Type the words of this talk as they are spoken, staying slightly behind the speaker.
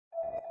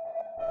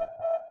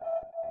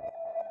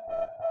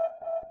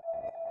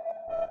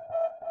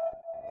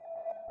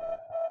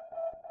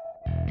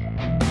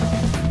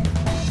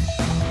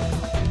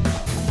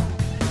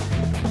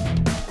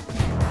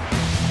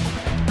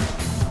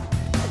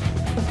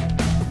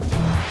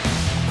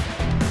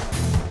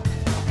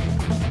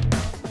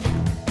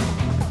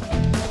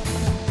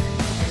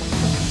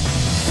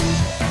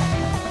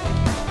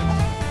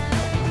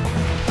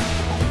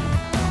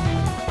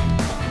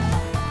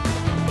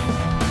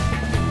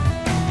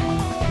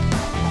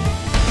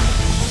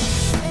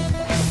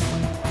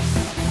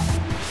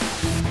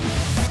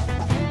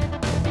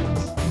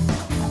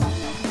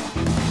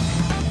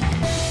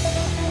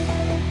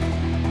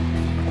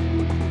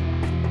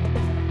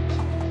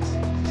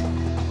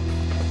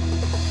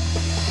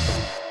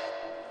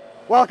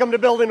Welcome to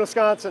Building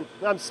Wisconsin.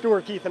 I'm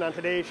Stuart Keith, and on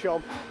today's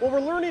show, well, we're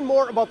learning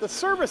more about the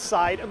service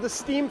side of the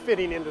steam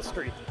fitting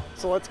industry.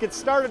 So let's get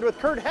started with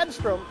Kurt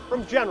Hedstrom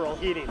from General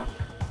Heating.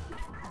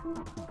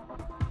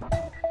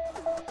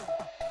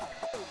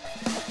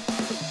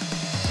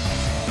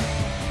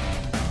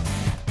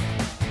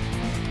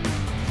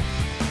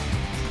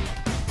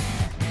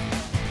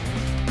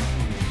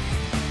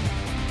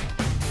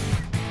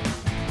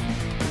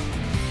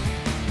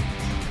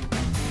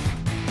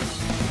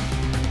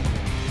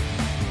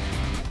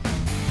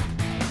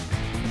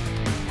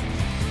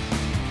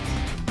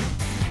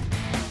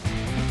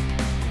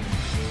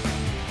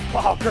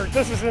 Wow, Kurt,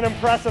 this is an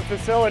impressive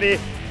facility,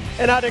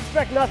 and I'd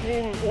expect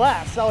nothing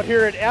less out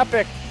here at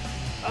Epic,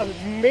 a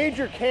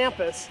major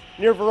campus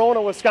near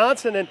Verona,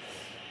 Wisconsin. And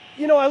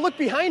you know, I look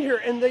behind here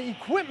and the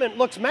equipment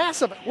looks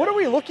massive. What are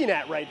we looking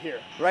at right here?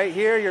 Right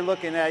here, you're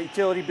looking at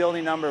utility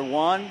building number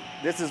 1.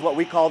 This is what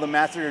we call the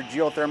master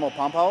geothermal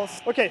pump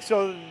house. Okay,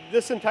 so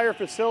this entire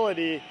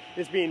facility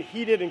is being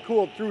heated and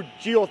cooled through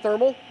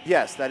geothermal?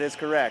 Yes, that is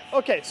correct.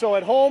 Okay, so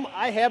at home,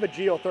 I have a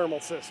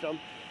geothermal system.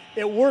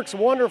 It works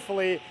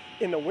wonderfully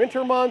in the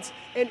winter months,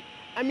 and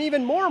I'm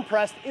even more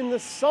impressed in the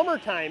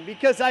summertime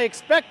because I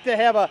expect to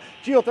have a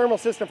geothermal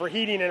system for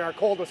heating in our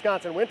cold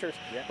Wisconsin winters,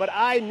 but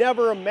I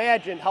never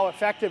imagined how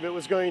effective it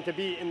was going to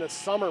be in the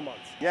summer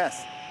months.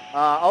 Yes,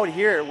 out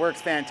here it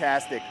works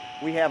fantastic.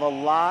 We have a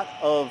lot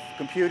of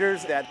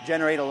computers that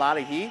generate a lot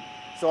of heat,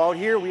 so out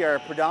here we are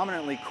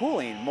predominantly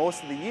cooling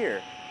most of the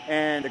year,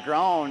 and the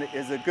ground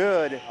is a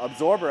good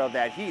absorber of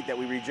that heat that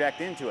we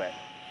reject into it.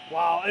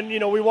 Wow, and you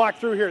know, we walk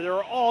through here, there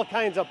are all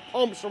kinds of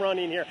pumps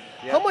running here.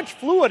 Yep. How much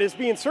fluid is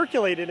being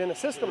circulated in a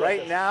system like this?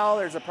 Right now,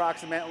 there's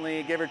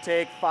approximately, give or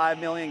take, 5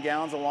 million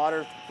gallons of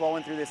water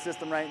flowing through this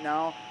system right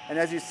now. And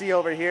as you see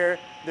over here,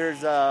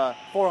 there's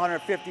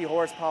 450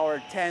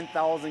 horsepower,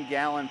 10,000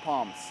 gallon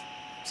pumps.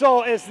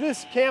 So as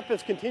this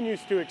campus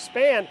continues to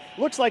expand,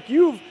 looks like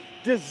you've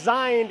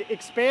designed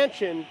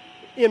expansion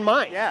in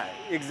mind. Yeah,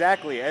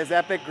 exactly. As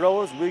Epic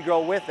grows, we grow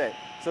with it.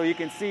 So you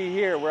can see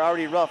here, we're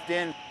already roughed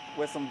in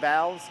with some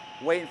valves,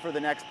 waiting for the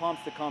next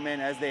pumps to come in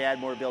as they add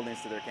more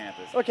buildings to their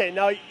campus. Okay,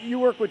 now you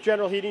work with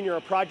General Heating, you're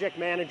a project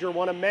manager,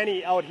 one of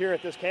many out here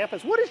at this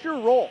campus. What is your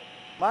role?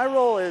 My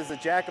role is a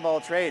jack of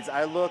all trades.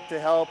 I look to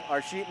help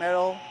our sheet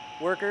metal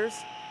workers,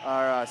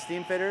 our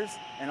steam fitters,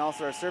 and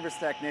also our service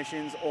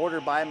technicians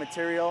order buy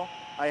material.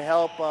 I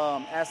help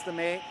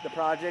estimate the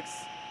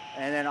projects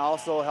and then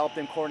also help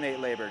them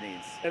coordinate labor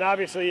needs. And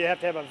obviously you have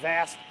to have a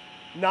vast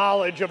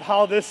knowledge of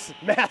how this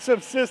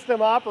massive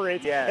system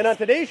operates. Yes. And on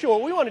today's show,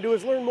 what we want to do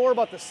is learn more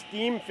about the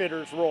steam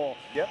fitters role.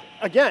 Yep.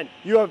 Again,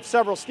 you have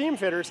several steam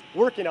fitters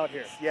working out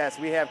here. Yes,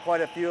 we have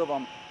quite a few of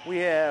them. We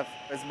have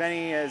as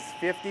many as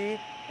 50,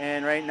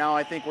 and right now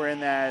I think we're in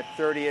that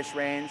 30-ish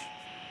range.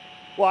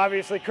 Well,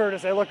 obviously, Kurt,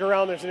 as I look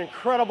around, there's an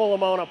incredible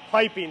amount of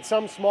piping,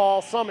 some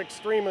small, some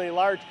extremely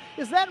large.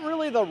 Is that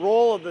really the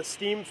role of the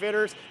steam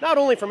fitters, not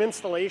only from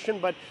installation,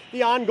 but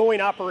the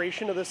ongoing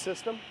operation of this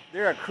system?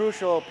 They're a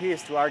crucial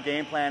piece to our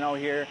game plan out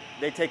here.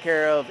 They take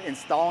care of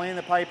installing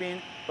the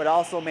piping, but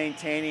also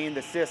maintaining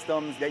the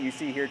systems that you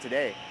see here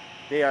today.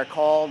 They are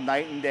called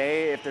night and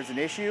day if there's an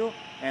issue,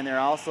 and they're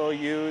also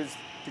used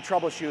to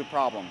troubleshoot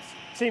problems.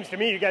 Seems to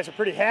me you guys are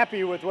pretty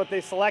happy with what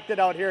they selected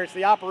out here. It's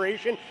the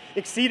operation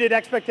exceeded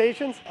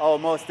expectations? Oh,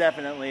 most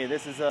definitely.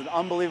 This is an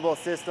unbelievable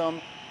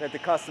system that the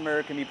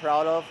customer can be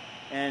proud of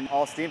and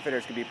all steam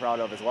fitters can be proud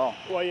of as well.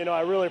 Well, you know,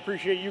 I really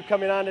appreciate you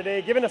coming on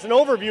today, giving us an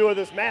overview of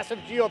this massive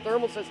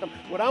geothermal system.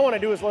 What I want to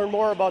do is learn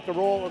more about the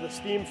role of the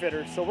steam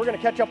fitters. So we're going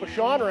to catch up with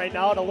Sean right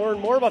now to learn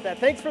more about that.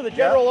 Thanks for the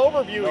general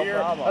overview no here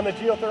problem. on the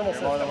geothermal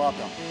system. You're more than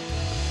welcome.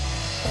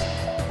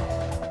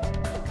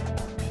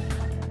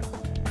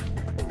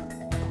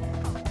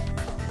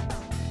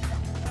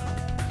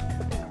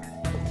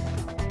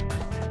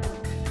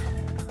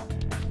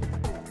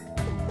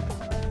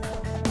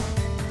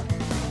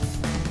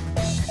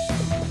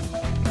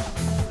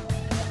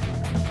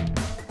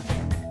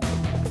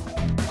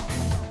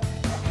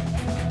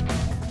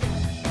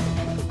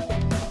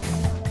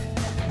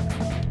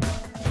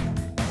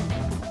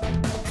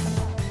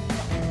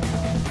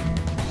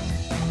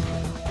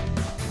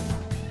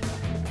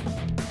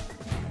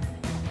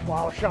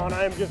 Wow, Sean,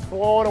 I am just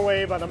blown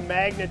away by the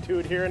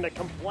magnitude here and the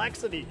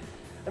complexity.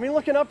 I mean,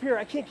 looking up here,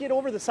 I can't get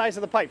over the size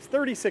of the pipes.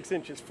 36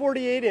 inches,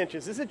 48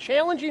 inches. Is it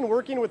challenging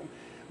working with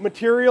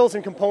materials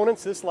and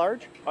components this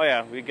large? Oh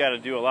yeah, we got to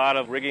do a lot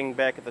of rigging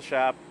back at the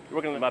shop.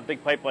 Working with a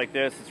big pipe like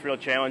this, it's real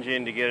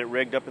challenging to get it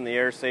rigged up in the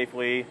air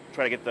safely,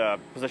 try to get the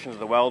positions of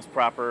the welds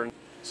proper.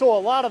 So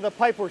a lot of the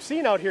pipe we're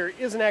seeing out here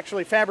isn't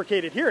actually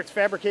fabricated here. It's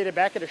fabricated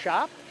back at a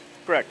shop?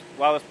 Correct. A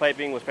lot of this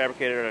piping was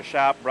fabricated at a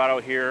shop, brought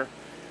out here,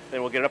 then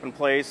we'll get it up in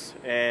place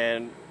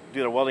and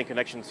do the welding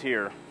connections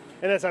here.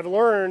 And as I've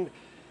learned,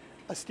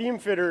 a steam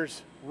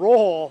fitter's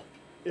role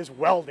is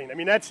welding. I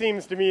mean, that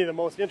seems to me the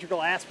most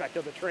integral aspect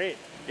of the trade.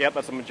 Yep,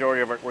 that's the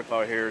majority of our work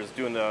out here is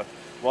doing the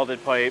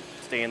welded pipe,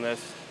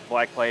 stainless,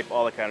 black pipe,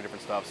 all that kind of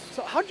different stuff.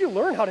 So how'd you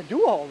learn how to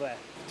do all that?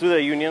 Through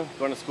the union,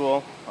 going to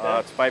school.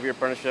 It's a 5-year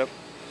apprenticeship,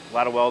 a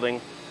lot of welding.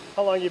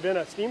 How long you been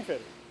a steam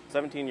fitter?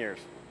 17 years.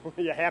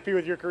 Are you happy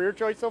with your career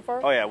choice so far?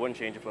 Oh yeah, I wouldn't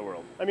change it for the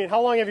world. I mean,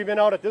 how long have you been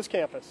out at this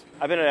campus?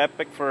 I've been at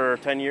Epic for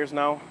 10 years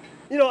now.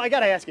 You know, I got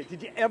to ask you,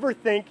 did you ever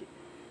think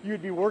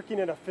you'd be working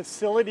in a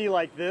facility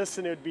like this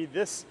and it would be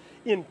this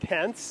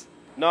intense?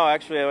 No,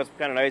 actually, it was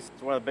kind of nice.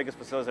 It's one of the biggest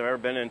facilities I've ever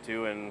been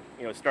into, and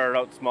started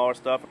out smaller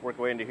stuff, worked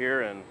way into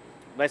here, and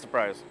nice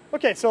surprise.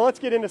 Okay, so let's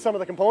get into some of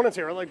the components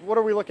here. Like, what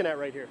are we looking at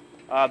right here?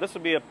 This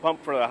would be a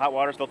pump for the hot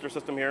water filter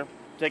system here.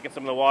 Taking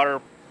some of the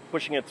water,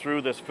 pushing it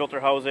through this filter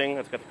housing.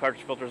 It's got the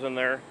cartridge filters in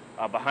there.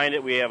 Behind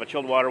it, we have a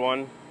chilled water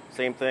one.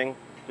 Same thing,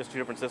 just two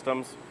different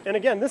systems. And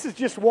again, this is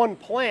just one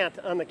plant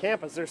on the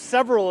campus. There's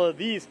several of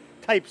these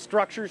type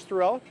structures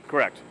throughout?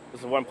 Correct.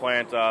 This is one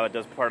plant that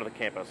does part of the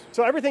campus.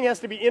 So everything has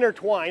to be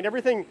intertwined.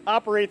 Everything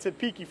operates at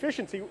peak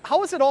efficiency.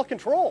 How is it all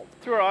controlled?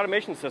 Through our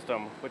automation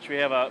system, which we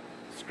have a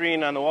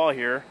screen on the wall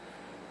here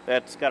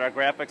that's got our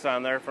graphics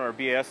on there from our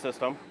BAS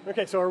system.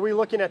 Okay, so are we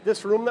looking at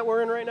this room that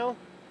we're in right now?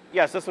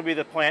 Yes, this will be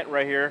the plant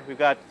right here. We've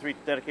got 3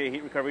 dedicated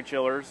heat recovery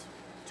chillers,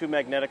 2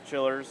 magnetic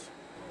chillers,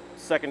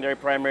 secondary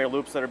primary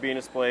loops that are being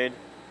displayed.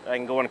 I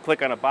can go and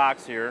click on a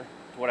box here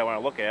to what I want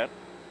to look at.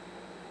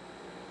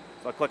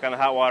 So I'll click on the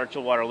hot water,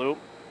 chilled water loop.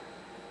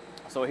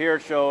 So here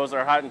it shows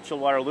our hot and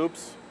chilled water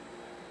loops,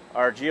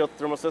 our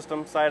geothermal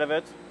system side of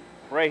it.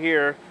 Right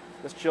here,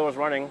 this chiller is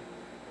running.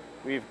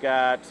 We've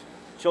got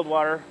chilled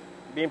water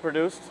being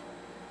produced,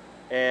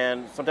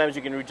 and sometimes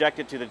you can reject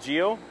it to the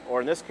geo,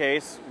 or in this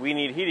case, we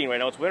need heating right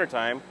now, it's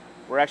wintertime.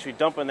 We're actually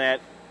dumping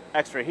that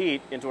extra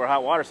heat into our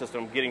hot water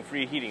system, getting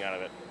free heating out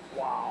of it.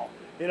 Wow.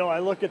 You know, I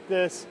look at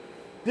this.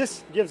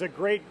 This gives a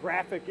great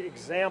graphic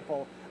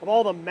example of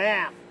all the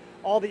math,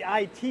 all the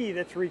IT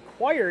that's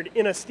required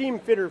in a steam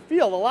fitter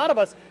field. A lot of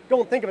us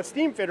don't think of a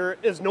steam fitter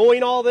as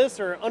knowing all this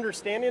or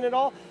understanding it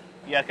all.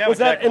 Yeah, kind of was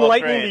that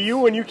enlightening to trades. you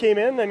when you came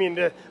in? I mean,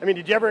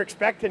 did you ever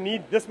expect to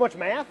need this much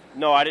math?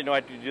 No, I didn't know I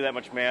had to do that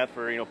much math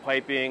for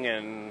piping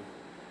and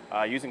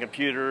using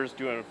computers,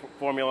 doing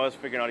formulas,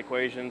 figuring out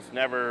equations.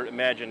 Never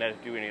imagined I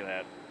had to do any of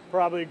that.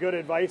 Probably good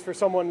advice for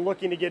someone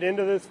looking to get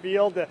into this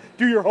field. To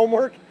do your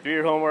homework. Do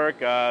your homework.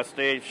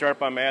 Stay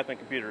sharp on math and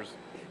computers.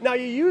 Now,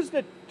 you used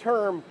the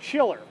term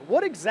chiller.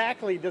 What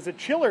exactly does a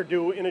chiller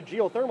do in a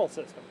geothermal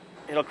system?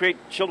 It'll create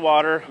chilled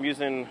water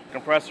using a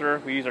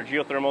compressor. We use our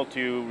geothermal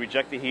to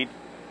reject the heat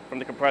from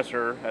the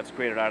compressor that's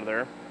created out of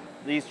there.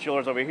 These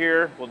chillers over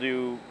here will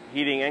do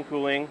heating and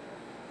cooling.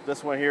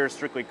 This one here is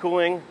strictly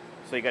cooling.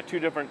 So you got two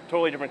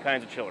totally different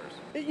kinds of chillers.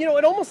 You know,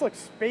 it almost looks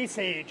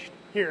space-aged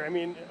here. I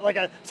mean, like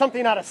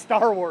something out of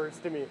Star Wars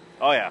to me.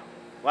 Oh yeah,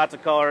 lots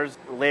of colors,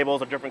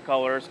 labels are different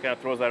colors, kind of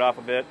throws that off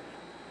a bit.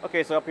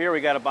 Okay, so up here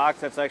we got a box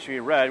that's actually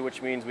red,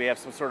 which means we have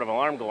some sort of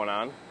alarm going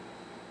on.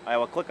 I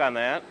will click on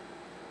that.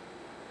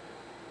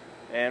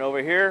 And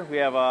over here we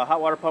have a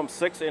hot water pump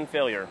 6 in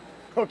failure.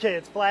 Okay,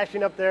 it's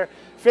flashing up there.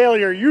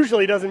 Failure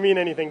usually doesn't mean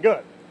anything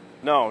good.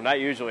 No,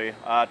 not usually.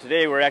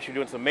 Today we're actually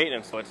doing some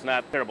maintenance, so it's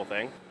not a terrible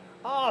thing.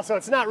 Oh, so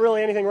it's not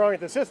really anything wrong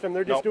with the system.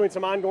 They're just doing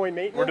some ongoing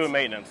maintenance? We're doing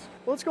maintenance.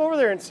 Well, let's go over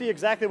there and see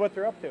exactly what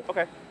they're up to.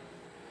 Okay.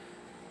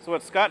 So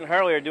what Scott and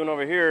Harley are doing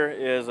over here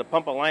is a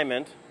pump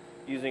alignment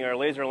using our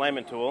laser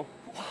alignment tool.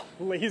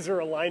 Laser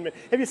alignment.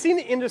 Have you seen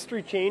the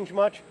industry change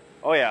much?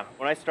 Oh yeah.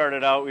 When I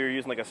started out, we were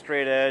using like a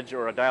straight edge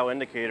or a dial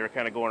indicator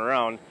kind of going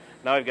around.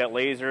 Now we've got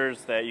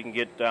lasers that you can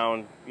get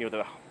down,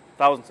 the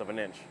thousandths of an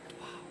inch.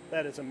 Wow,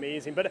 that is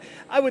amazing. But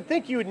I would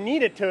think you would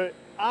need it to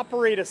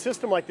operate a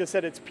system like this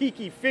at its peak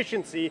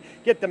efficiency,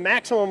 get the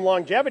maximum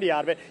longevity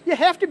out of it. You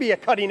have to be a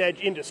cutting-edge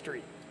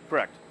industry.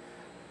 Correct.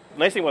 The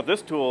nice thing about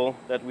this tool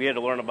that we had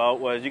to learn about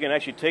was you can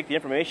actually take the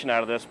information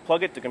out of this,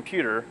 plug it to the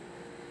computer,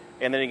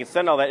 and then you can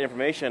send all that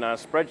information on a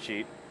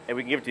spreadsheet, and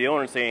we can give it to the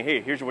owner and say,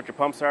 hey, here's what your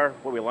pumps are,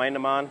 what we lined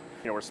them on,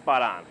 we're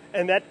spot on.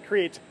 And that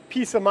creates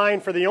peace of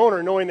mind for the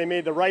owner, knowing they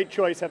made the right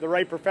choice, have the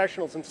right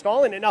professionals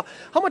installing it. Now,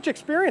 how much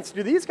experience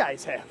do these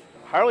guys have?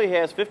 Harley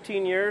has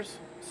 15 years.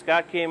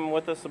 Scott came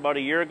with us about a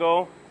year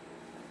ago,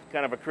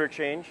 kind of a career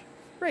change.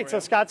 Great, so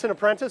Scott's an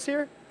apprentice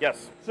here?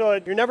 Yes. So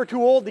you're never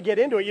too old to get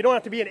into it. You don't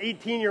have to be an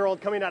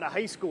 18-year-old coming out of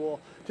high school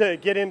to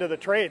get into the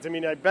trades. I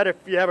mean, I bet if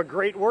you have a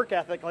great work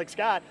ethic like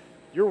Scott,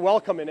 you're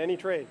welcome in any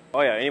trade. Oh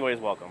yeah, anybody's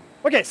welcome.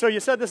 Okay, so you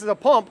said this is a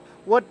pump.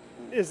 What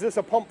is this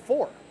a pump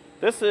for?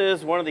 This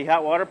is one of the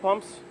hot water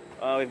pumps.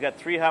 We've got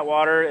 3 hot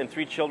water and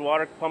 3 chilled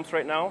water pumps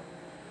right now.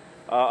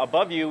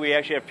 Above you, we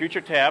actually have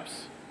future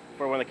taps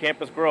for when the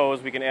campus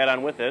grows, we can add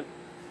on with it.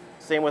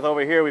 Same with over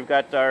here, we've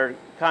got our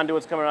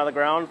conduits coming out of the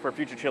ground for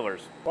future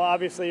chillers. Well,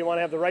 obviously you want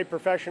to have the right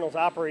professionals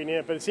operating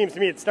it, but it seems to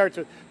me it starts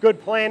with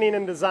good planning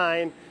and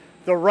design,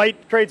 the right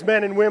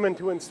tradesmen and women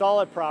to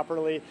install it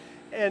properly,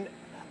 and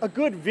a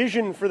good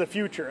vision for the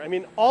future. I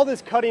mean, all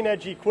this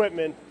cutting-edge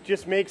equipment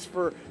just makes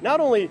for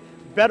not only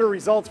better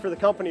results for the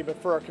company, but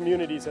for our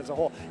communities as a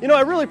whole.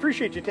 I really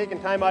appreciate you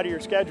taking time out of your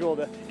schedule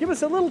to give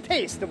us a little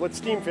taste of what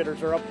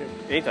Steamfitters are up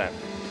to. Anytime.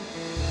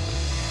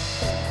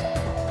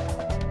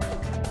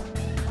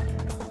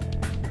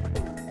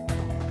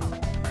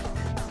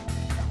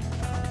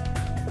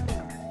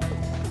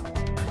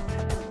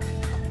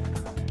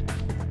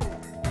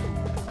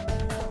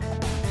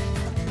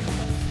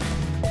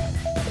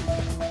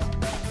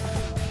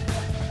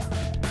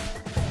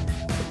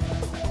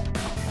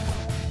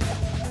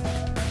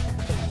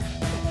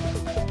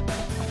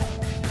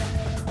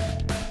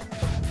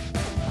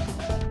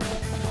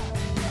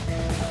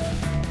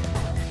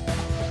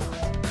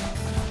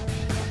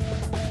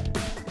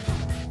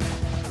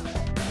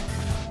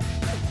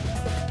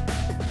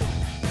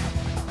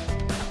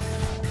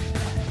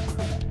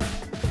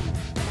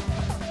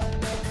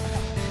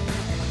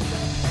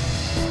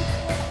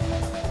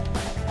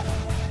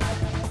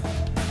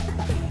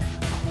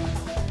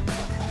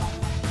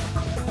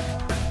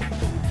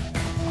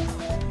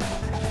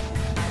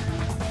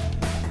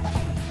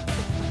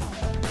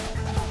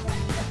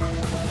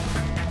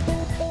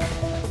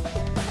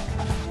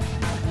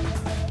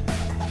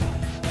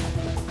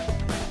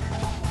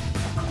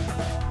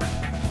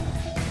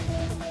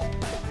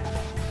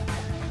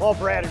 Well,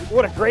 Brad,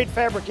 what a great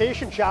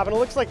fabrication shop, and it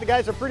looks like the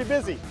guys are pretty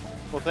busy.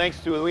 Well, thanks,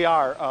 Stu. We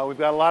are. We've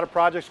got a lot of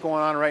projects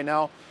going on right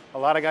now. A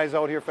lot of guys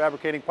out here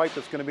fabricating pipe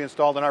that's going to be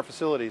installed in our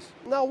facilities.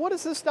 Now, what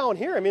is this down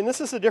here? I mean, this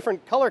is a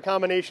different color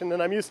combination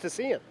than I'm used to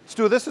seeing.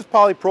 Stu, this is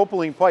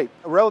polypropylene pipe.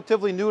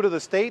 Relatively new to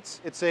the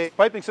States. It's a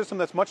piping system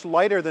that's much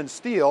lighter than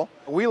steel.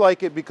 We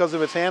like it because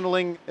of its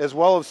handling as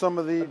well as some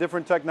of the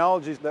different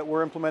technologies that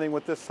we're implementing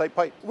with this type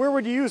pipe. Where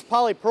would you use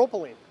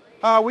polypropylene?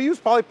 We use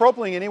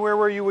polypropylene anywhere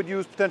where you would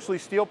use potentially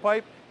steel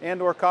pipe and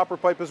or copper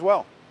pipe as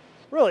well.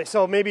 Really?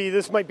 So maybe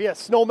this might be a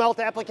snow melt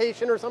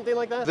application or something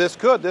like that? This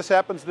could. This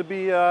happens to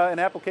be an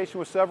application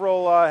with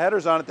several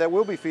headers on it that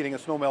will be feeding a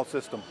snow melt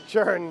system.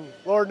 Sure, and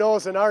Lord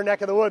knows in our neck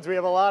of the woods we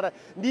have a lot of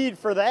need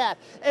for that.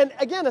 And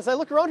again, as I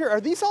look around here,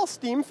 are these all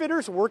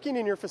Steamfitters working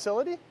in your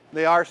facility?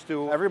 They are,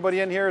 Stu.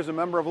 Everybody in here is a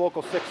member of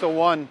Local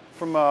 601,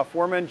 from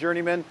foreman,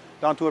 journeyman,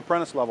 down to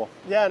apprentice level.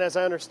 Yeah, and as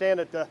I understand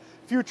it, the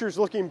future's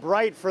looking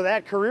bright for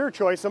that career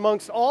choice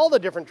amongst all the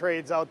different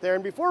trades out there.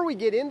 And before we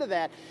get into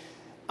that,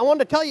 I wanted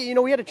to tell you,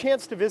 we had a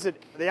chance to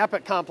visit the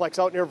Epic complex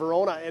out near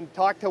Verona and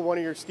talk to one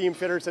of your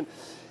Steamfitters, and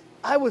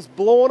I was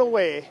blown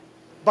away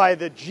by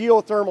the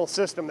geothermal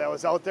system that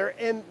was out there,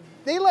 and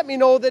they let me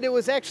know that it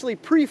was actually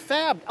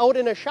prefabbed out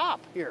in a shop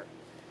here.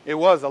 It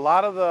was. A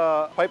lot of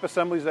the pipe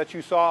assemblies that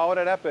you saw out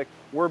at Epic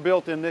were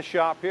built in this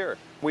shop here.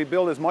 We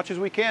build as much as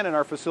we can in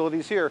our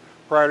facilities here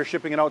prior to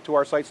shipping it out to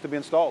our sites to be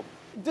installed.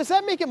 Does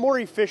that make it more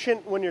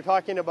efficient when you're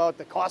talking about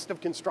the cost of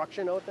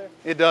construction out there?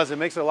 It does. It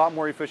makes it a lot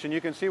more efficient.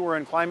 You can see we're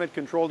in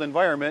climate-controlled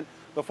environment.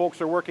 The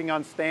folks are working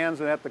on stands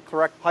and at the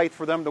correct height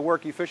for them to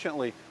work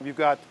efficiently. You've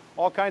got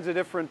all kinds of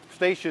different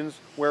stations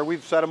where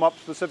we've set them up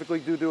specifically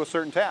to do a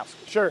certain task.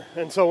 Sure,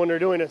 and so when they're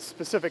doing a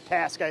specific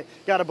task, I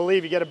got to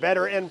believe you get a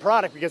better end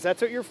product because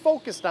that's what you're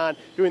focused on,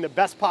 doing the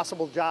best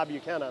possible job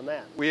you can on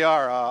that. We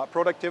are.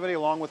 Productivity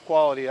along with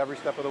quality every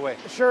step of the way.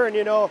 Sure, and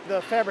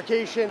the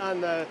fabrication on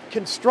the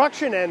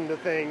construction end of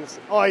things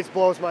always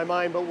blows my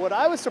mind, but what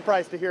I was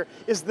surprised to hear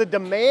is the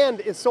demand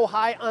is so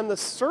high on the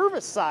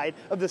service side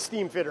of the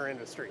steamfitter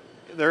industry.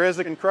 There is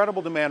an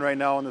incredible demand right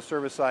now on the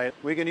service side.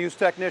 We can use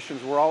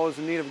technicians. We're always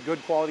in need of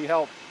good quality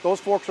help. Those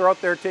folks are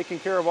out there taking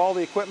care of all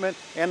the equipment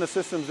and the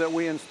systems that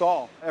we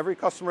install. Every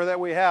customer that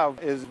we have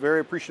is very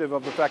appreciative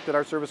of the fact that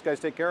our service guys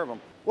take care of them.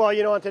 Well,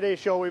 on today's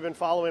show, we've been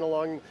following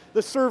along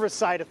the service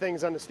side of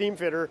things on the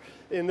Steamfitter,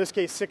 in this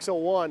case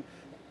 601,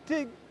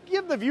 to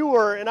give the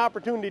viewer an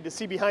opportunity to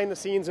see behind the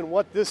scenes and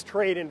what this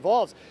trade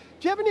involves.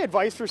 Do you have any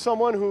advice for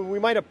someone who we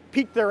might have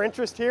piqued their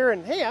interest here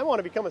and, hey, I want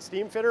to become a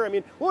steamfitter? I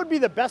mean, what would be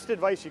the best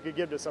advice you could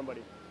give to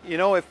somebody?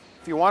 If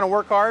you want to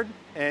work hard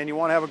and you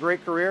want to have a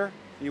great career,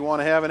 you want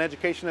to have an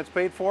education that's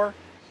paid for,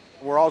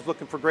 we're always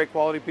looking for great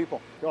quality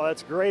people. Well,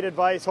 that's great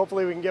advice.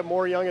 Hopefully we can get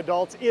more young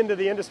adults into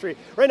the industry.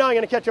 Right now I'm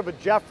going to catch up with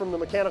Jeff from the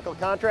Mechanical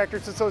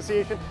Contractors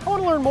Association. I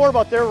want to learn more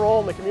about their role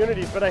in the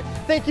communities, but I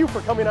thank you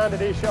for coming on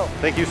today's show.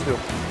 Thank you, Stu.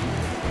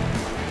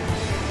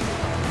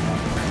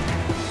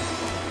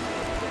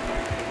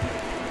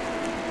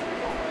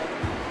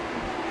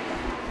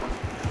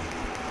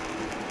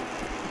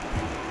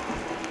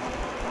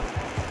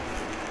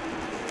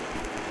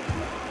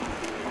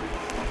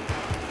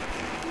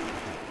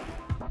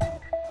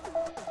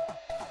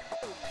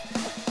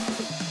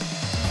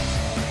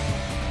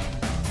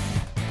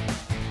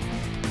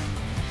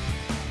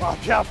 Wow,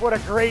 Jeff, what a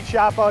great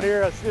shop out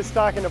here. I was just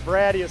talking to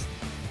Brad. He was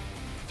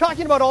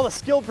talking about all the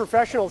skilled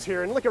professionals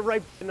here, and look at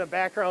right in the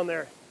background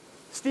there.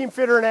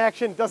 Steamfitter in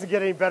action, doesn't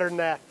get any better than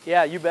that.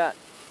 Yeah, you bet.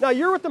 Now,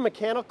 you're with the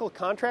Mechanical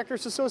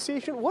Contractors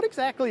Association. What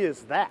exactly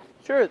is that?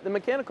 Sure, the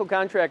Mechanical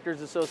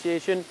Contractors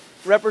Association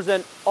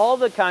represent all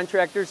the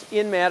contractors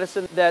in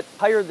Madison that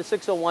hire the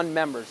 601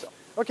 members.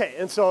 Okay,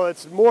 and so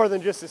it's more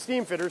than just the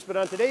steamfitters, but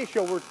on today's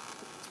show, we're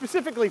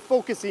specifically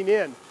focusing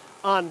in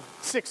on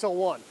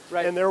 601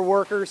 and their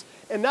workers,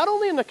 and not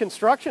only in the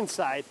construction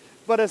side,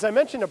 but as I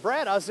mentioned to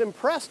Brad, I was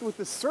impressed with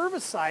the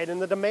service side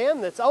and the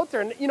demand that's out there.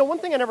 And one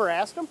thing I never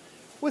asked him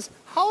was,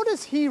 how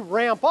does he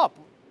ramp up?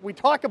 We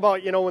talk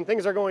about, when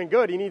things are going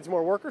good, he needs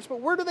more workers,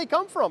 but where do they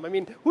come from? I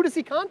mean, who does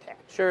he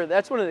contact? Sure,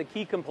 that's one of the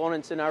key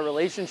components in our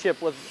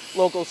relationship with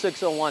Local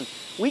 601.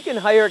 We can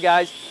hire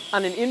guys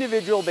on an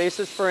individual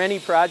basis for any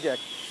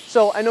project.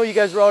 So I know you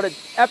guys were out at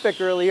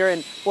Epic earlier,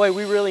 and boy,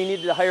 we really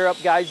needed to hire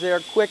up guys there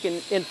quick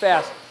and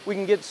fast. We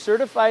can get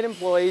certified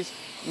employees,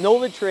 know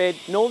the trade,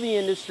 know the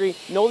industry,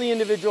 know the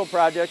individual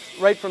projects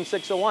right from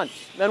 601.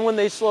 Then when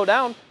they slow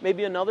down,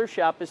 maybe another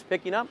shop is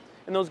picking up,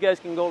 and those guys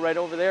can go right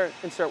over there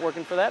and start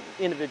working for that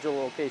individual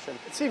location.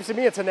 It seems to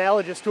me it's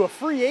analogous to a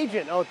free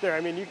agent out there.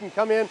 I mean, you can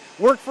come in,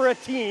 work for a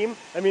team.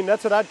 I mean,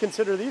 that's what I'd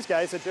consider these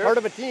guys. It's part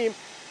of a team,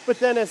 but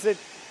then as it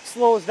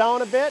slows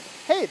down a bit,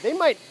 hey, they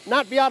might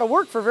not be out of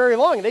work for very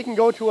long. They can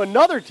go to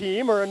another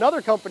team or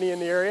another company in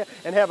the area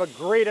and have a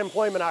great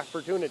employment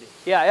opportunity.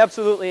 Yeah,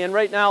 absolutely. And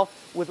right now,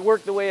 with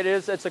work the way it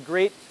is, that's a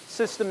great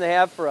system to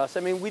have for us.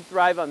 I mean, we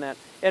thrive on that.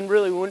 And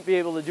really, we wouldn't be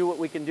able to do what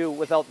we can do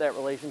without that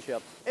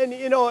relationship. And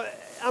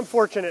I'm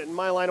fortunate in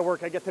my line of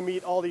work. I get to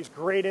meet all these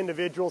great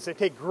individuals. They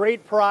take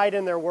great pride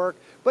in their work,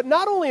 but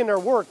not only in their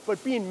work,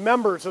 but being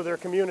members of their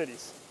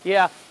communities.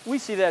 Yeah, we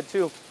see that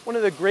too. One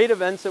of the great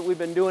events that we've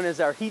been doing is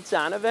our Heats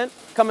On event,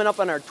 coming up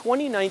on our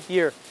 29th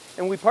year.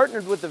 And we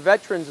partnered with the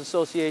Veterans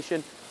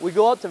Association. We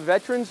go out to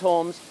veterans'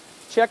 homes,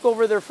 check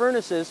over their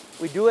furnaces.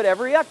 We do it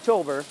every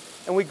October,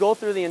 and we go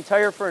through the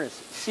entire furnace,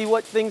 see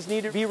what things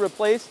need to be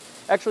replaced.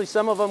 Actually,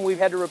 some of them we've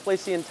had to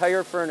replace the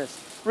entire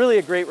furnace. Really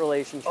a great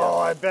relationship. Oh,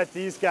 I bet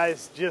these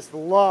guys just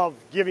love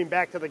giving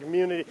back to the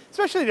community,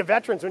 especially the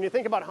veterans, when you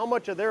think about how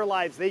much of their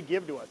lives they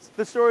give to us.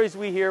 The stories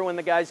we hear when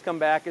the guys come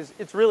back,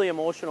 it's really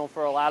emotional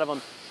for a lot of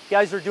them.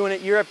 Guys are doing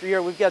it year after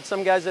year. We've got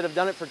some guys that have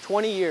done it for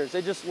 20 years.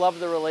 They just love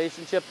the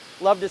relationship,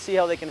 love to see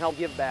how they can help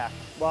give back.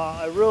 Well,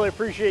 I really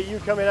appreciate you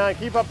coming on.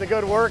 Keep up the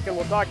good work, and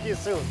we'll talk to you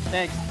soon.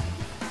 Thanks.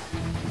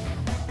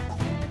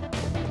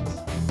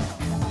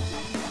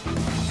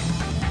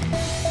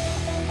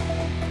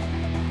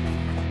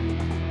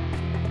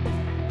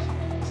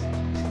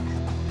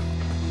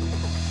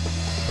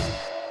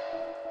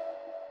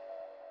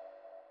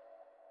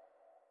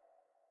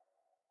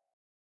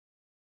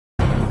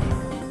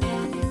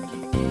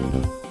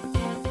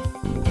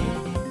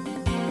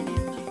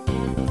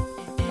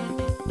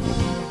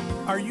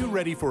 Are you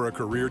ready for a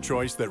career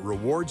choice that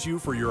rewards you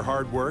for your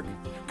hard work,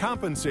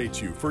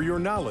 compensates you for your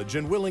knowledge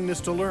and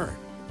willingness to learn,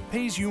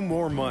 pays you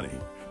more money,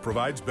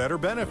 provides better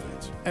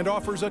benefits, and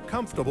offers a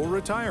comfortable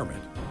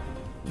retirement?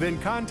 Then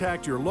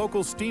contact your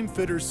local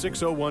Steamfitters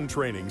 601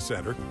 Training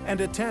Center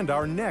and attend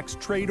our next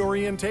trade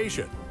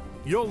orientation.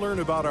 You'll learn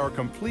about our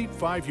complete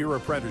 5-year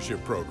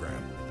apprenticeship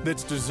program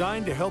that's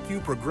designed to help you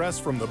progress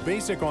from the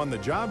basic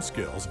on-the-job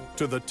skills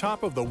to the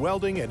top of the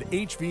welding and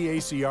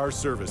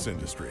HVAC-Service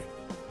industry.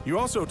 You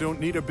also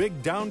don't need a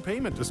big down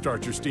payment to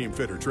start your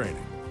Steamfitter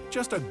training.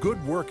 Just a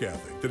good work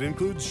ethic that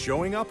includes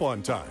showing up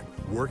on time,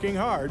 working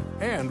hard,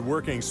 and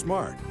working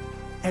smart.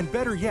 And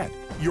better yet,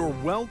 you're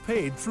well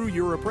paid through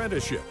your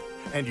apprenticeship,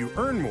 and you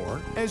earn more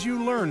as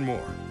you learn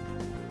more.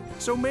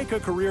 So make a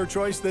career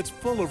choice that's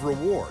full of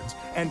rewards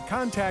and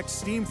contact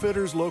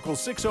Steamfitters Local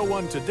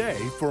 601 today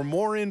for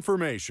more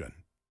information.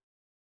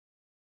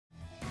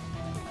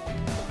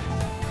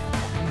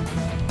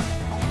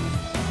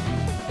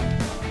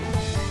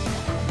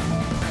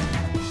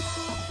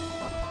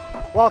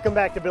 Welcome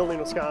back to Building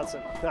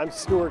Wisconsin. I'm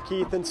Stuart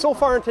Keith, and so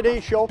far in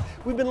today's show,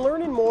 we've been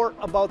learning more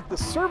about the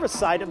service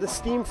side of the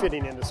steam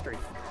fitting industry.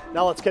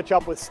 Now let's catch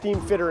up with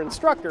Steamfitter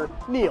Instructor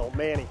Neil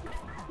Mani.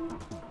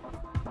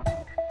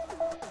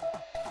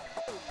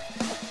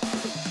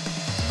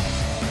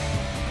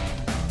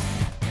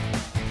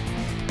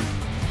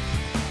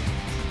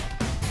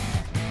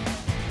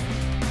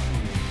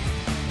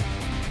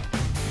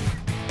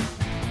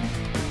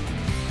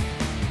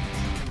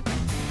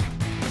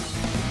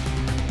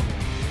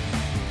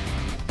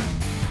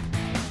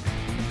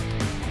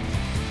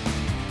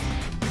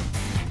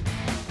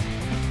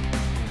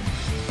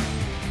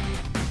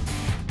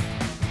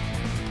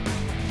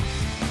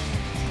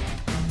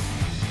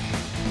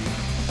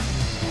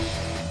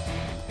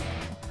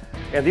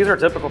 And these are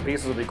typical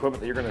pieces of equipment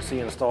that you're going to see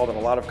installed in a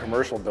lot of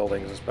commercial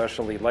buildings,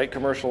 especially light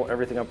commercial,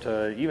 everything up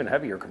to even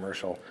heavier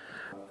commercial.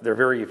 They're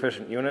very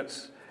efficient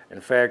units. In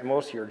fact,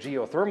 most of your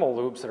geothermal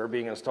loops that are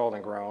being installed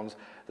in grounds,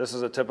 this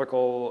is a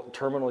typical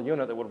terminal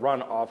unit that would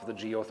run off the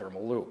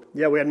geothermal loop.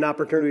 Yeah, we had an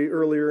opportunity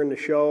earlier in the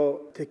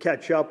show to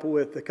catch up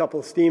with a couple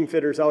of steam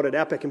fitters out at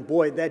Epic, and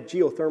boy, that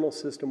geothermal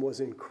system was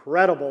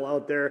incredible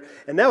out there,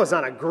 and that was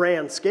on a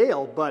grand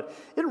scale, but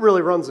it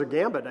really runs the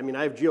gambit. I mean,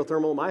 I have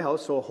geothermal in my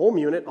house, so a home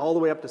unit all the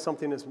way up to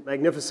something as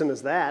magnificent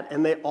as that,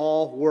 and they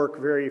all work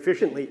very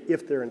efficiently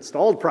if they're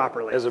installed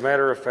properly. As a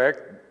matter of fact,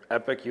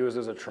 Epic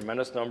uses a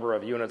tremendous number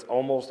of units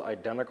almost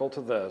identical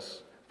to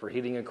this for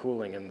heating and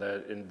cooling in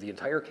the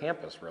entire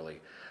campus, really.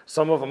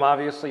 Some of them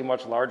obviously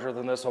much larger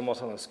than this,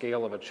 almost on the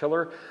scale of a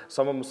chiller.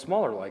 Some of them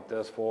smaller like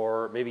this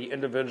for maybe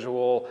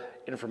individual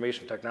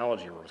information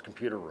technology rooms,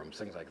 computer rooms,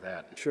 things like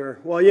that. Sure.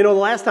 Well, you know,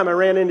 the last time I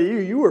ran into you,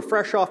 you were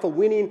fresh off of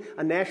winning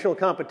a national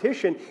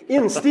competition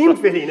in steam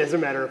fitting, as a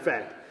matter of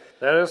fact.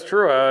 That is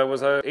true. It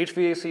was a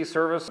HVAC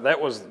service. That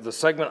was the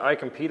segment I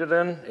competed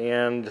in,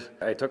 and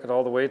I took it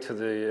all the way to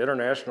the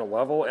international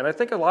level. And I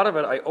think a lot of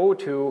it I owe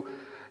to,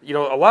 you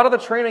know, a lot of the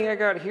training I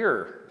got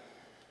here,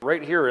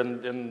 right here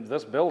in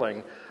this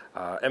building.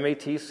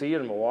 MATC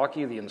in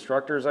Milwaukee, the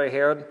instructors I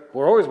had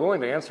were always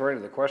willing to answer any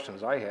of the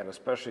questions I had,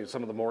 especially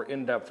some of the more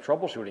in-depth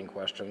troubleshooting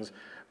questions,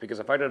 because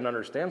if I didn't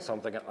understand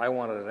something and I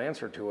wanted an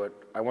answer to it,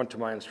 I went to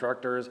my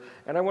instructors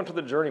and I went to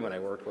the journeymen I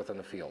worked with in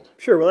the field.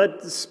 Sure, well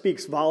that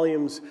speaks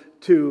volumes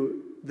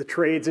to the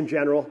trades in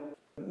general,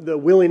 the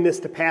willingness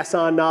to pass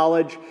on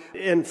knowledge,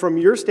 and from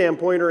your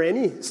standpoint or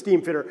any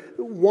steam fitter,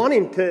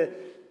 wanting to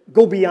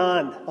go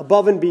beyond,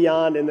 above and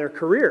beyond in their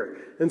career.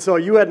 And so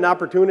you had an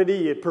opportunity,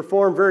 you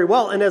performed very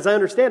well, and as I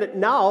understand it,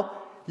 now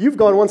you've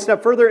gone one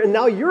step further and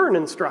now you're an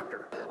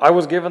instructor. I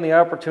was given the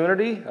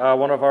opportunity.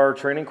 One of our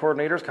training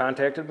coordinators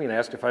contacted me and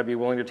asked if I'd be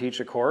willing to teach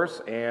a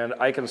course, and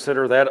I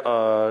consider that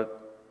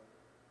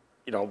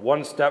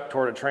one step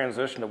toward a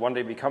transition to one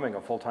day becoming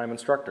a full-time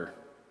instructor.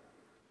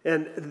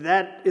 And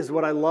that is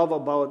what I love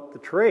about the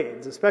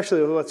trades,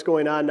 especially with what's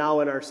going on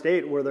now in our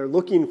state where they're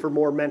looking for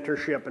more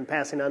mentorship and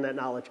passing on that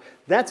knowledge.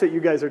 That's what you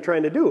guys are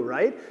trying to do,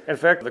 right? In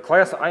fact, the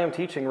class I am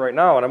teaching right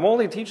now, and I'm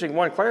only teaching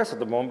one class at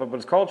the moment, but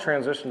it's called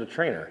Transition to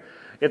Trainer.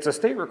 It's a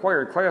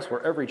state-required class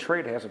where every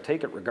trade has to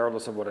take it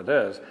regardless of what it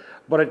is,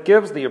 but it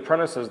gives the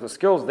apprentices the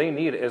skills they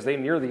need as they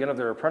near the end of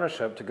their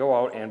apprenticeship to go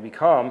out and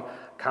become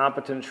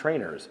competent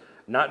trainers.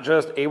 Not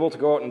just able to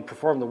go out and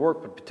perform the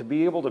work, but to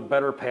be able to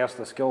better pass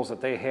the skills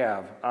that they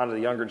have on to the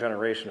younger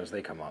generation as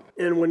they come up.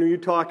 And when you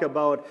talk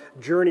about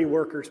journey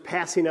workers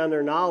passing on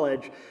their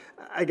knowledge,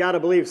 I got to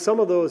believe some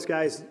of those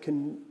guys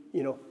can,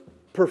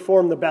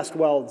 perform the best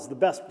welds, the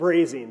best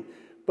brazing,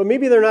 but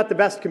maybe they're not the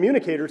best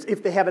communicators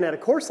if they haven't had a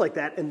course like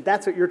that, and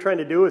that's what you're trying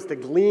to do, is to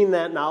glean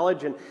that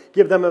knowledge and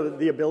give them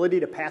the ability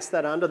to pass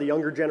that on to the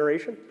younger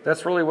generation?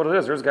 That's really what it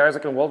is. There's guys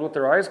that can weld with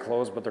their eyes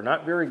closed, but they're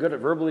not very good at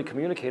verbally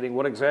communicating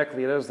what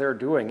exactly it is they're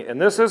doing. And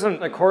this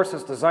isn't a course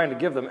that's designed to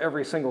give them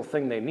every single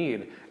thing they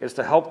need. It's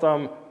to help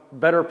them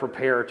better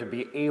prepare to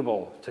be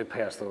able to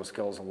pass those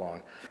skills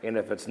along. And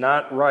if it's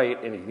not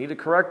right, and you need to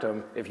correct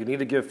them, if you need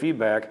to give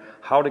feedback,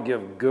 how to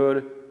give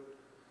good,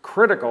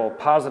 critical,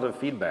 positive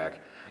feedback.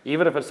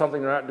 Even if it's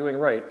something they're not doing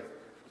right,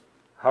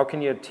 how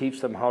can you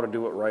teach them how to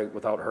do it right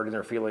without hurting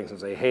their feelings and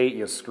say, hey,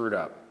 you screwed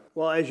up?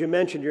 Well, as you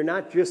mentioned, you're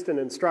not just an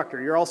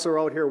instructor. You're also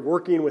out here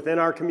working within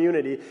our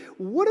community.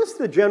 What is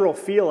the general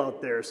feel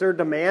out there? Is there a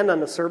demand on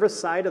the service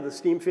side of the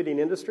steam fitting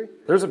industry?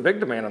 There's a big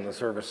demand on the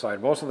service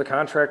side. Most of the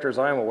contractors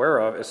I am aware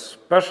of,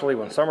 especially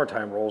when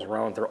summertime rolls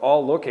around, they're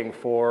all looking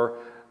for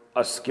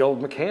a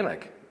skilled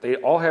mechanic. They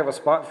all have a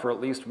spot for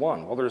at least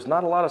one. Well, there's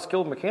not a lot of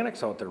skilled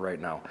mechanics out there right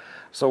now.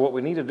 So what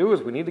we need to do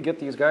is we need to get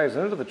these guys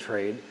into the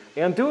trade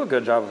and do a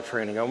good job of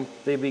training them.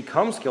 They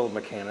become skilled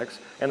mechanics,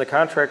 and the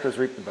contractors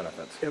reap the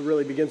benefits. It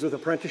really begins with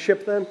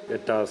apprenticeship then?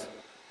 It does.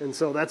 And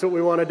so that's what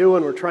we want to do,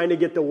 and we're trying to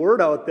get the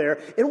word out there.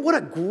 And what a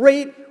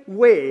great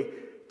way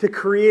to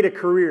create a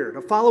career,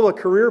 to follow a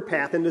career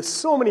path into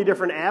so many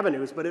different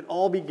avenues, but it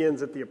all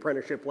begins at the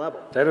apprenticeship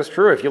level. That is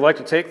true. If you like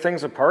to take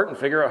things apart and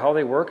figure out how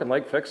they work and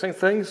like fixing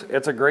things,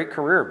 it's a great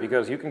career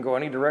because you can go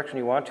any direction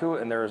you want to,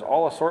 and there's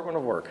all assortment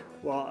of work.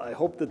 Well, I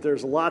hope that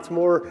there's lots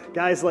more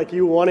guys like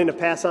you wanting to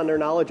pass on their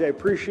knowledge. I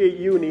appreciate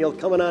you, Neil,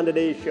 coming on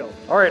today's show.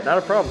 All right, not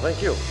a problem.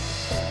 Thank you.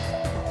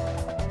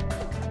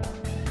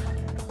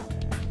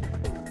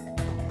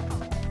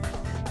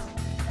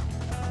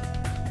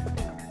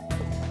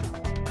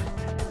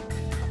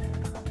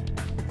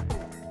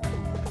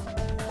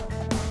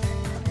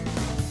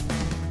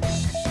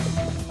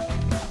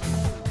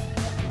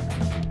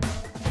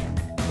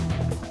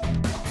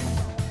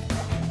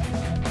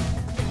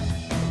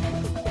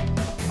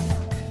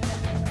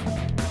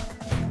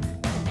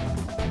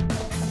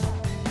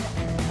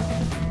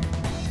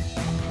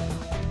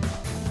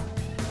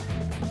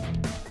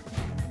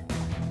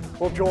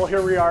 Well, Joel,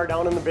 here we are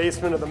down in the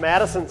basement of the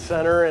Madison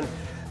Center, and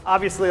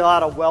obviously a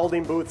lot of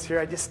welding booths here.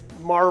 I just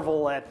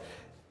marvel at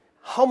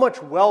how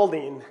much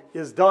welding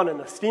is done in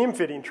the steam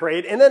fitting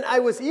trade. And then I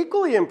was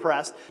equally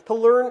impressed to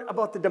learn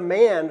about the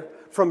demand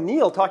from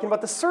Neil talking about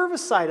the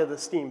service side of the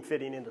steam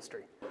fitting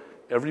industry.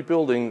 Every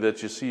building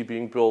that you see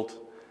being built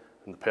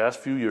in the past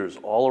few years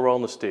all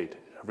around the state,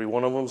 every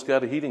one of them's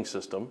got a heating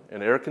system,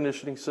 an air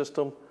conditioning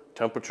system,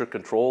 temperature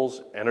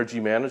controls, energy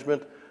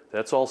management.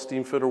 That's all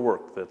steam fitter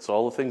work. That's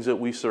all the things that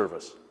we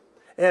service.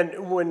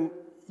 And when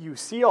you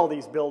see all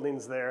these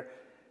buildings there,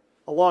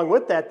 along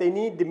with that, they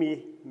need to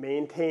be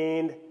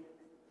maintained.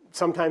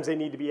 Sometimes they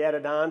need to be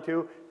added on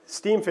to.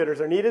 Steam fitters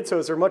are needed, so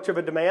is there much of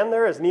a demand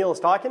there, as Neil is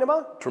talking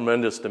about?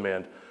 Tremendous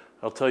demand.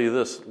 I'll tell you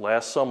this,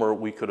 last summer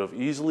we could have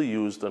easily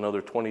used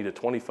another 20 to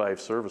 25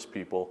 service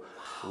people.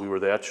 We were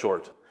that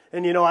short.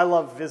 And you know, I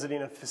love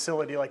visiting a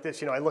facility like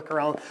this. You know, I look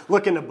around,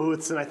 look in the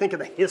booths, and I think of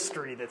the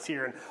history that's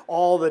here and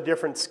all the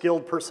different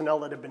skilled personnel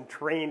that have been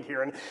trained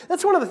here. And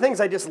that's one of the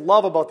things I just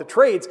love about the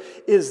trades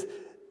is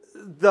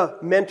the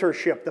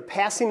mentorship, the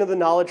passing of the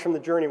knowledge from the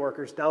journey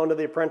workers down to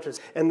the apprentice,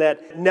 and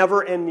that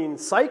never-ending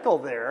cycle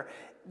there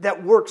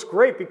that works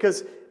great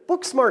because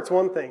book smart's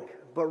one thing,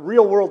 but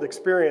real-world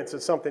experience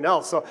is something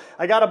else. So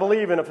I got to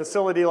believe in a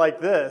facility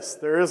like this,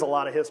 there is a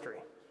lot of history.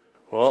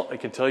 Well, I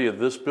can tell you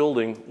this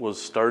building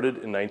was started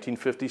in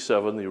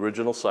 1957, the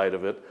original site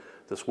of it.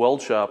 This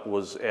weld shop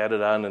was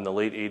added on in the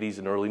late 80s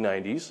and early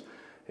 90s,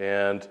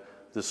 and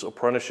this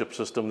apprenticeship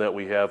system that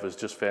we have is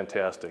just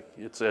fantastic.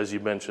 It's, as you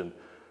mentioned,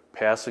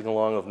 passing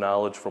along of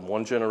knowledge from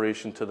one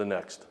generation to the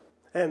next.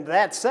 And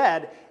that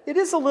said, it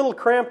is a little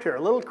cramped here,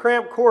 a little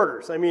cramped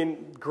quarters. I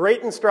mean,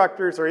 great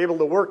instructors are able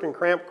to work in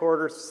cramped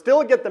quarters,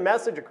 still get the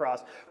message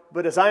across.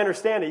 But as I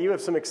understand it, you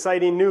have some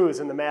exciting news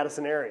in the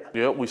Madison area.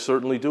 Yeah, we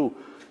certainly do.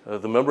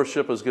 The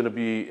membership is going to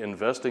be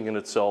investing in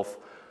itself.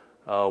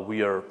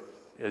 We are,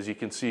 as you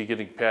can see,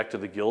 getting packed to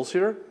the gills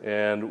here,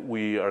 and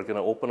we are going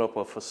to open up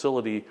a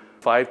facility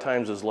 5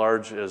 times as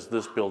large as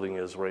this building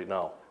is right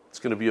now. It's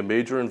going to be a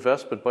major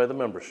investment by the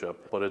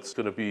membership, but it's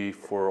going to be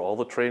for all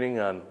the training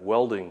on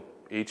welding,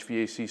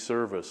 HVAC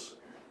service,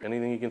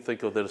 Anything you can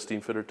think of that a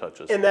Steamfitter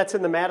touches. And that's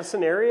in the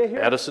Madison area here?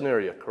 Madison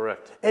area,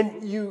 correct.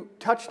 And you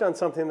touched on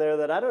something there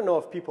that I don't know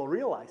if people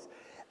realize.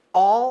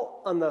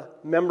 All on the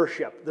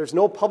membership. There's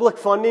no public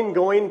funding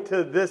going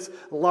to this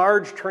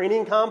large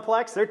training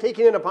complex. They're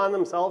taking it upon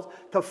themselves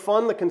to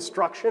fund the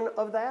construction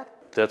of that?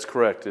 That's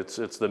correct. It's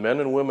the men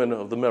and women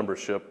of the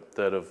membership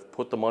that have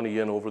put the money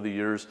in over the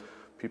years.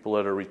 People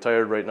that are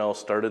retired right now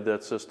started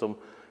that system,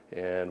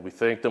 and we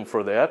thank them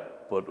for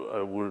that, but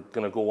we're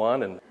going to go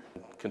on and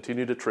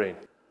continue to train.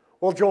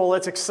 Well, Joel,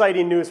 that's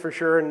exciting news for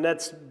sure, and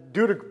that's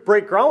due to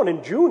break ground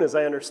in June, as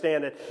I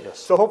understand it. Yes.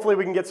 So hopefully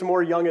we can get some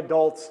more young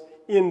adults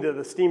into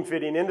the steam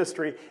fitting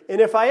industry.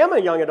 And if I am a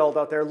young adult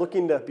out there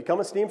looking to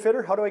become a steam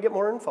fitter, how do I get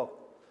more info?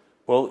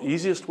 Well,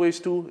 easiest ways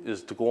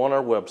is to go on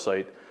our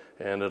website,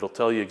 and it'll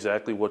tell you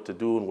exactly what to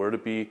do and where to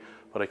be.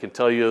 But I can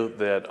tell you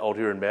that out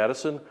here in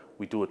Madison,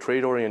 we do a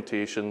trade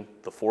orientation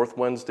the fourth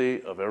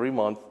Wednesday of every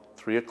month,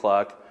 3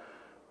 o'clock.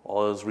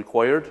 All that is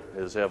required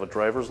is have a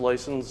driver's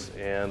license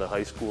and a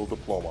high school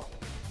diploma.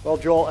 Well,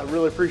 Joel, I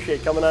really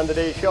appreciate coming on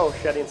today's show,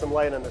 shedding some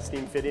light on the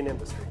steam fitting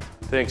industry.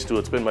 Thanks, Stu.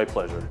 It's been my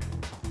pleasure.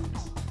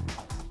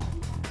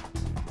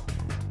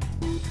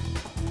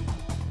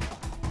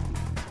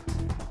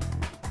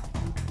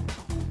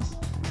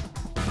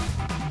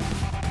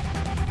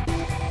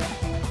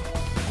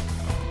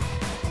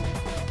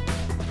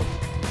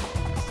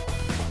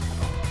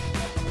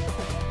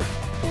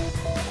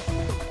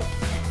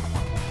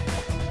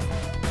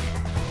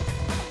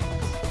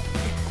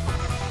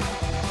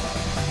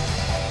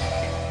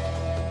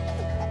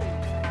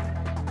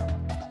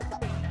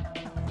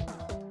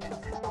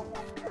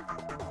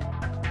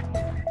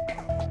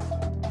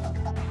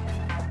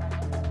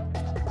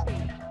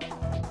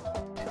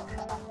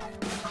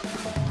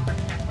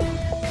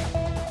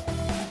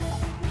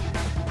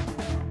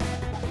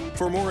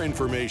 For more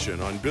information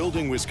on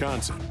Building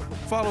Wisconsin,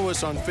 follow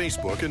us on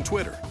Facebook and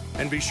Twitter,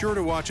 and be sure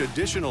to watch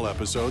additional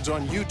episodes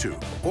on YouTube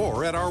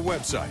or at our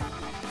website,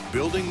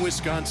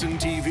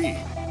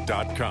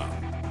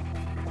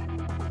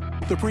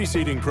 buildingwiscontintv.com. The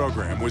preceding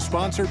program was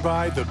sponsored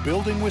by the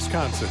Building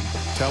Wisconsin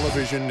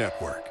Television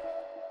Network.